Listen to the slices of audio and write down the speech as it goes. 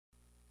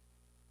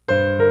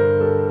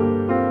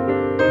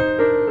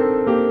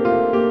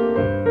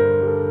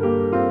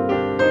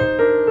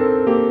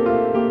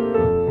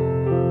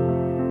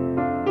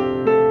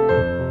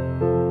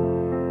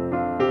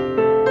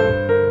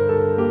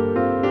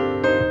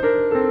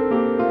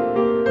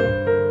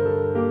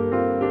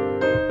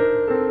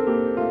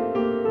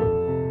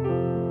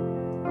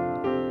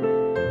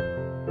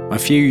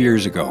few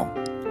years ago,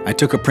 I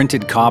took a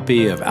printed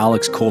copy of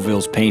Alex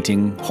Colville's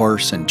painting,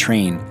 Horse and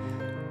Train,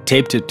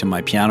 taped it to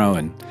my piano,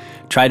 and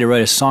tried to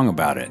write a song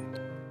about it.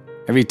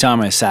 Every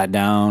time I sat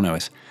down, I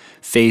was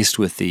faced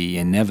with the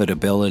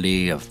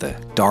inevitability of the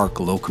dark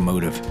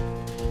locomotive,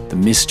 the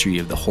mystery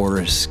of the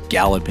horse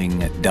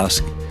galloping at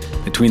dusk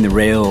between the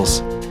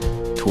rails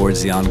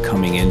towards the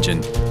oncoming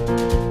engine.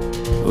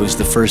 It was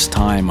the first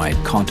time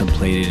I'd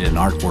contemplated an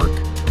artwork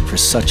for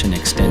such an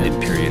extended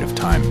period of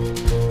time.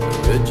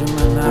 The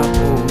regiment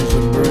outposts a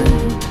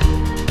brain,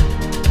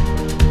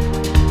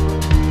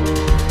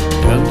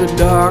 and the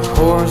dark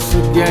horse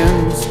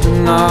against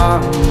an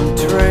armored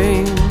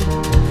train.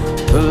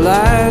 The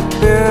light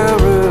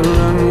barrel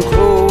and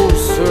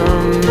closer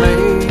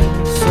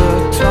makes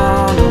a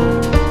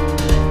tunnel,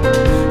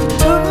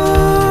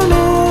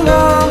 tunnel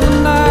of the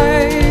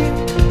night.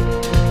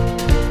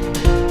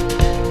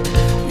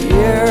 The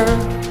air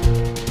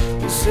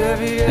is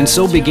heavy. And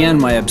so began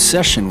my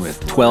obsession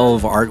with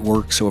 12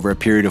 artworks over a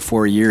period of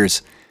 4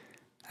 years.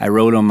 I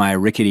wrote on my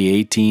rickety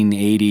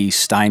 1880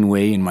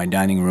 Steinway in my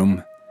dining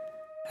room,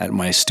 at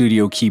my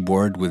studio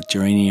keyboard with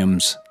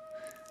geraniums,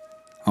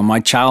 on my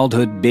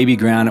childhood baby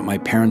ground at my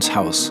parents'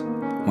 house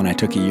when I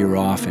took a year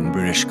off in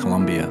British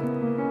Columbia.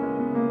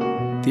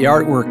 The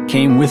artwork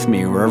came with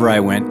me wherever I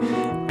went,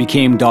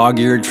 became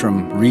dog-eared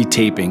from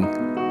retaping.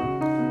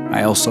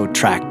 I also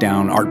tracked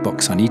down art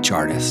books on each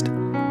artist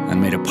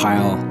and made a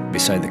pile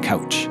beside the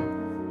couch.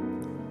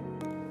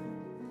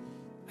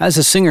 As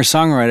a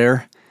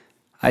singer-songwriter,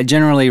 I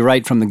generally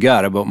write from the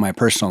gut about my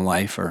personal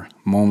life or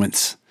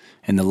moments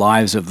in the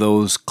lives of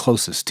those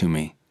closest to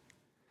me.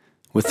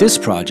 With this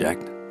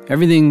project,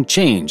 everything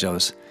changed. I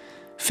was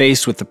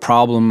faced with the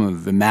problem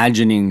of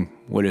imagining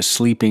what a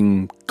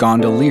sleeping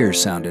gondolier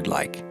sounded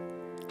like,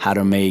 how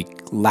to make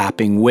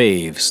lapping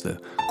waves the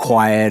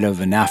quiet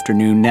of an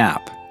afternoon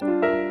nap.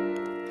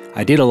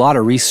 I did a lot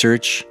of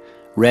research,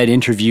 read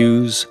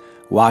interviews,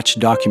 watched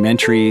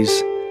documentaries,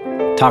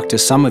 talked to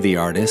some of the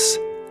artists,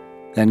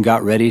 then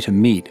got ready to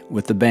meet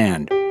with the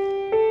band.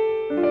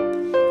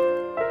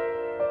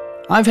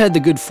 I've had the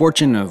good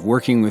fortune of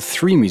working with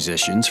 3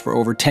 musicians for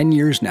over 10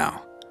 years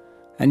now,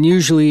 and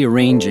usually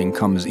arranging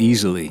comes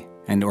easily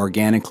and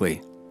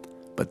organically,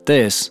 but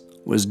this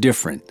was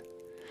different.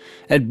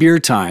 At beer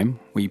time,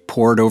 we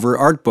pored over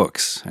art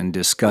books and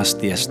discussed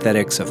the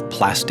aesthetics of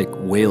plastic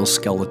whale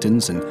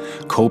skeletons and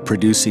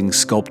co-producing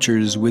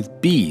sculptures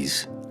with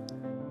bees.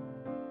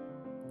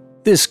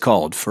 This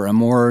called for a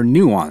more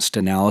nuanced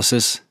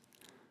analysis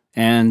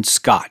and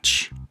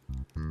scotch.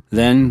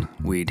 Then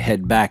we'd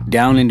head back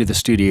down into the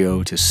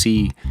studio to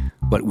see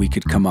what we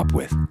could come up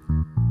with.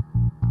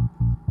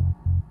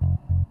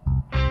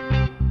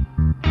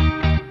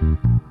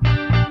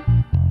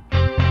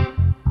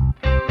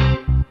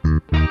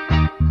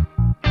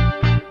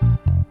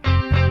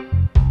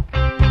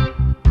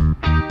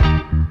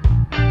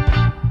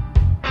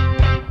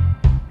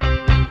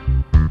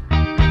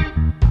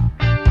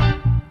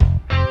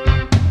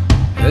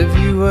 Have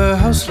you a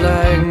house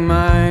like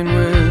mine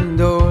with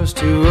doors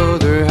to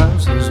other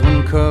houses?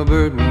 One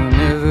cupboard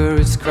whenever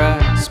it's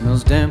cracked,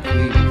 smells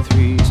damply of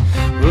threes.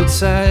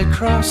 Roadside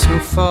cross will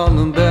fall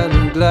on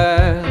battered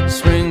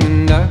glass,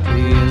 ringing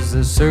darkly as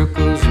the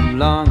circles of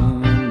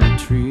longing in the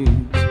trees.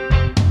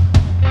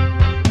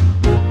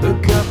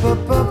 Look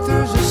up,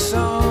 there's a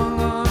song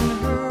on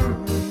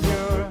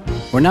her.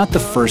 We're not the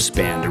first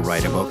band to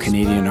write about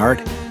Canadian art.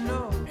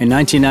 In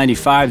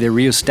 1995, the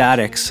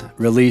Rheostatics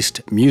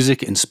released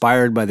music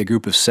inspired by the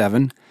Group of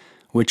Seven,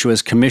 which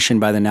was commissioned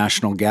by the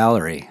National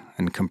Gallery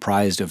and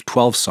comprised of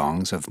 12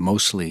 songs of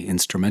mostly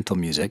instrumental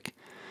music.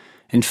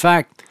 In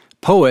fact,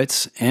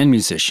 poets and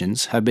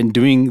musicians have been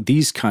doing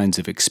these kinds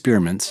of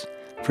experiments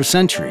for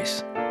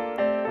centuries.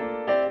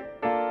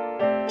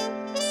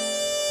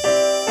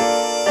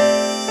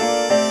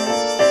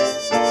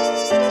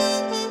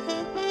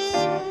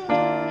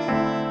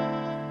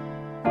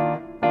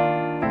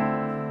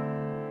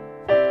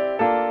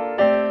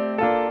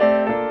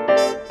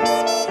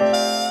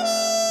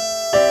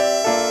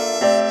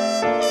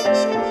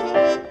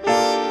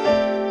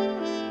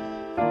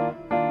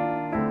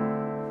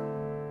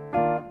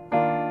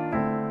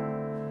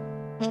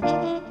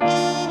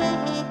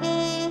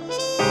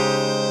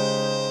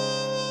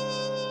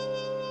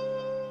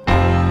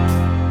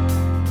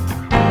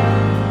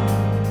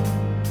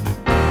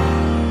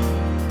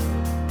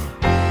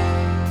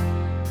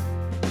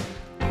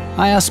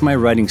 I asked my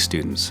writing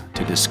students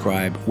to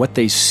describe what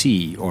they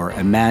see or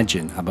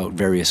imagine about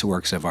various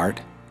works of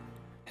art.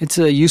 It's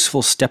a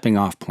useful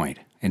stepping-off point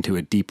into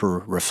a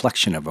deeper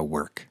reflection of a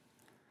work.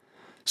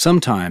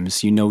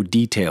 Sometimes you know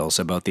details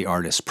about the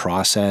artist's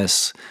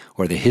process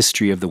or the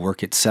history of the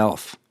work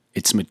itself,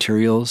 its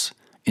materials,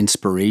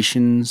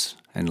 inspirations,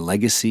 and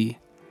legacy.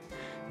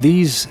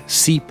 These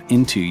seep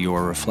into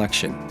your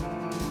reflection.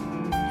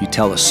 You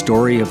tell a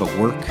story of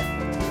a work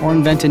or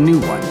invent a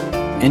new one.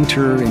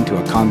 Enter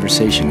into a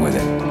conversation with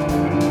it.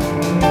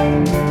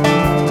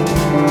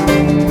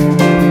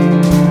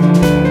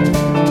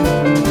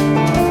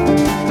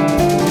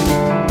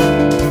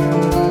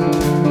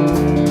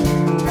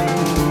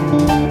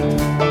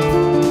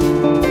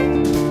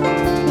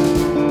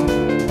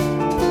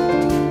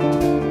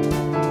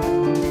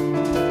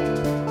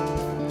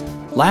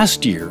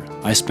 Last year,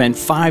 I spent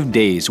 5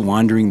 days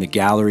wandering the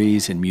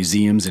galleries and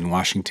museums in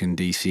Washington,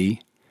 D.C.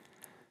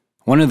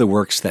 One of the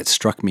works that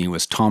struck me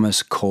was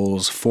Thomas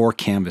Cole's 4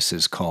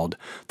 canvases called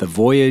The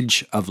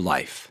Voyage of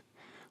Life.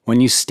 When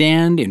you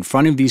stand in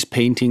front of these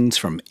paintings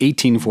from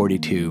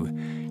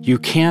 1842, you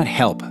can't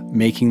help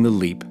making the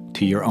leap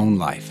to your own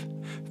life.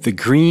 The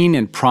green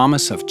and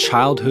promise of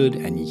childhood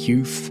and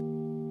youth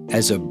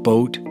as a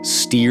boat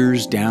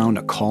steers down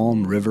a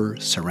calm river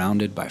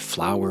surrounded by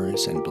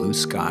flowers and blue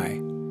sky.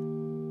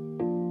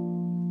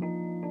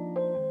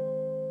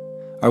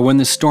 Or when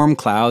the storm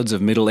clouds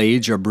of middle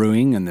age are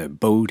brewing and the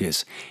boat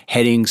is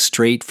heading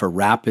straight for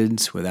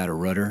rapids without a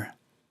rudder.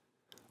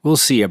 We'll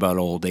see about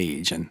old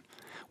age and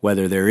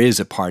whether there is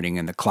a parting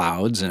in the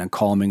clouds and a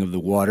calming of the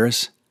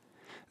waters.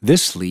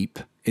 This leap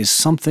is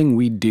something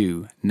we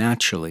do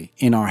naturally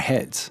in our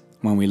heads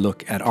when we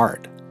look at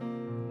art.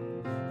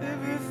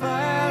 Every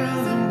fire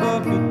is a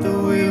bucket the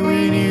way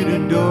we need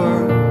a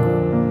door.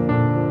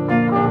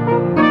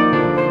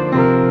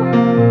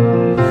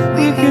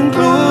 We can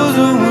close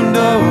the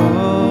window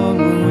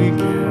when we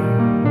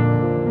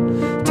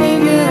can't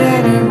take it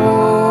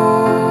anymore.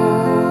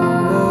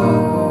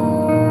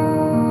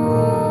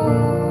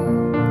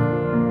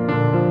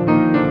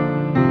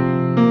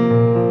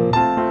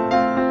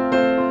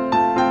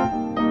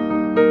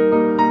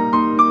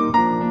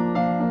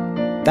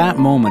 That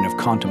moment of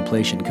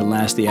contemplation can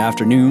last the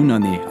afternoon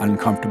on the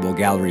uncomfortable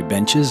gallery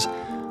benches,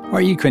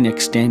 or you can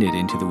extend it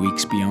into the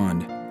weeks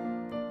beyond.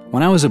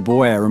 When I was a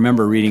boy, I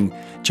remember reading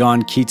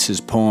John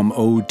Keats's poem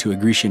Ode to a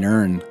Grecian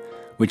Urn,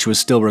 which was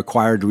still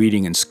required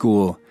reading in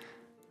school.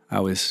 I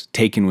was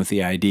taken with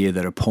the idea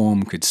that a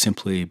poem could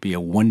simply be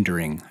a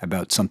wondering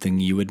about something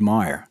you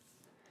admire.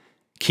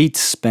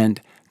 Keats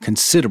spent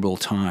considerable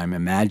time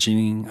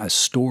imagining a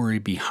story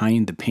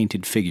behind the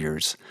painted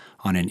figures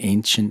on an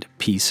ancient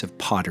piece of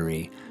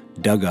pottery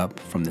dug up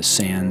from the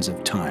sands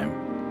of time.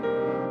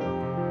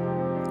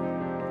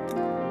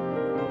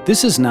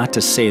 This is not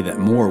to say that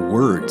more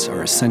words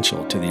are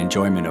essential to the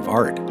enjoyment of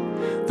art.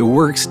 The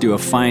works do a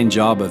fine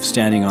job of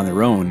standing on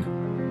their own.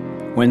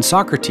 When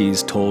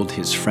Socrates told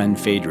his friend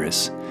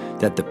Phaedrus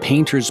that the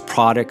painter's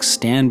products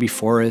stand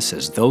before us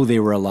as though they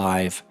were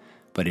alive,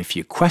 but if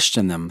you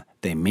question them,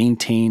 they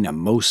maintain a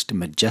most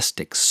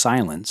majestic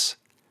silence,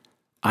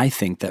 I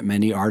think that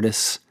many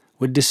artists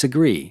would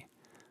disagree.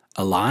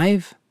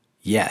 Alive?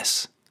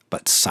 Yes,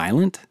 but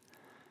silent?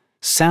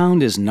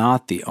 Sound is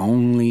not the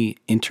only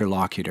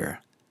interlocutor.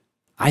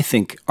 I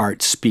think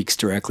art speaks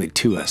directly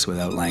to us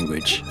without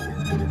language.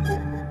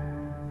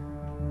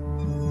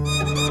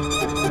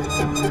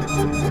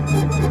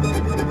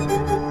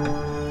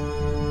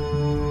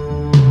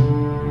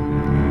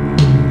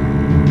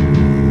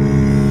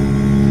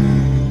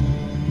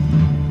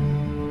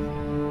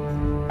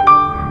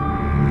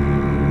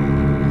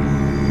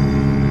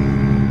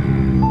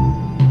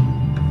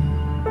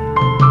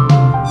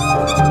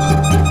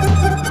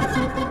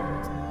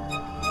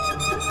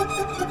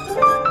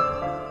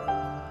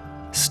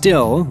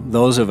 Still,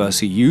 those of us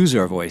who use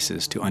our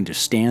voices to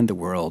understand the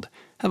world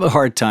have a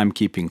hard time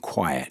keeping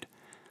quiet.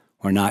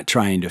 We're not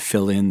trying to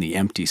fill in the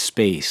empty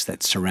space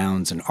that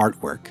surrounds an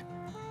artwork,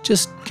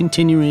 just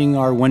continuing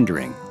our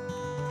wondering.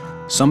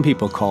 Some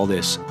people call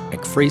this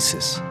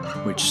ekphrasis,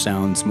 which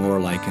sounds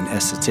more like an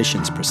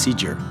esthetician's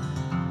procedure,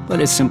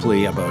 but it's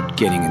simply about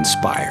getting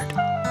inspired.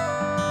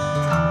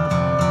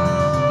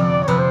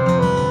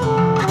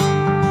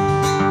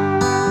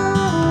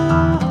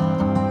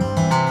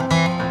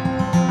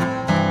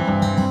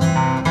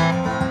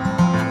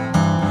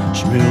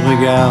 Je me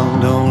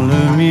regarde dans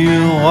le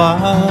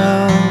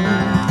miroir.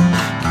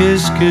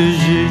 Qu'est-ce que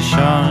j'ai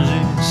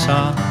changé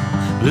sans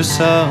le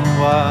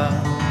savoir?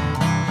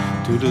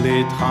 Toutes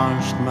les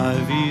tranches de ma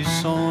vie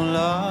sont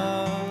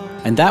là.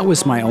 And that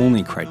was my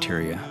only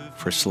criteria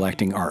for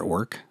selecting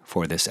artwork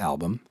for this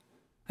album.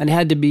 It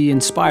had to be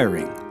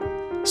inspiring.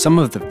 Some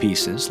of the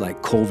pieces,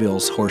 like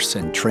Colville's Horse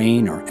and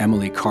Train or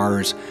Emily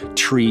Carr's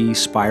Tree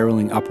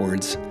Spiraling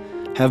Upwards,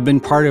 have been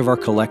part of our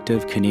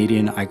collective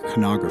Canadian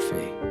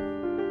iconography.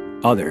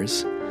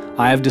 Others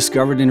I have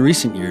discovered in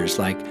recent years,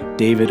 like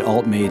David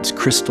Altmaid's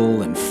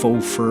Crystal and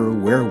Faux Fur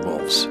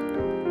Werewolves.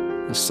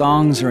 The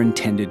songs are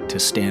intended to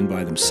stand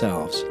by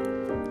themselves,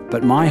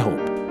 but my hope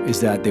is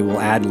that they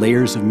will add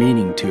layers of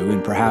meaning to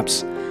and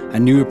perhaps a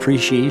new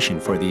appreciation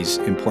for these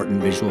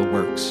important visual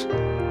works.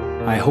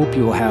 I hope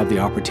you will have the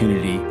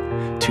opportunity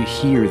to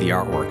hear the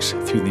artworks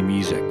through the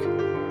music,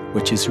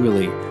 which is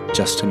really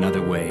just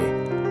another way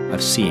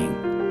of seeing.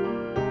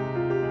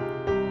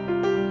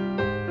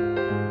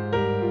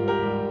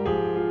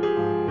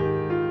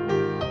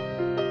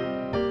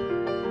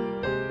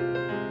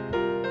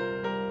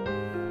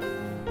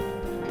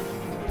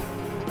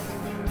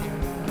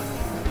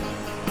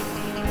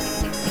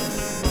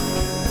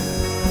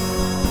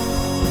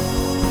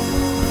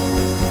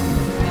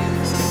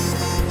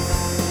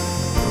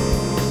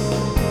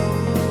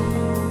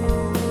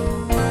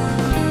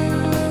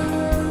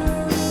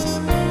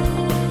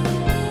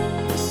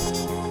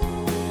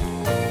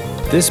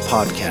 This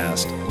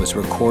podcast was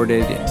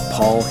recorded in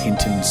Paul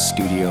Hinton's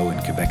studio in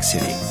Quebec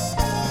City.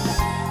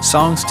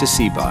 Songs to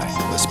See By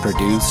was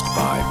produced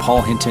by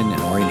Paul Hinton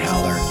and Orion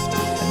Haller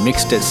and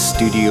mixed at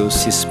Studio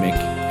Sismic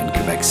in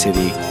Quebec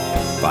City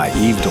by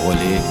Yves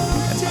Drolet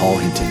and Paul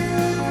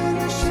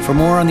Hinton. For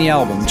more on the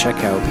album, check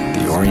out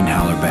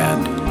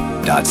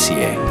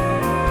theorionhallerband.ca.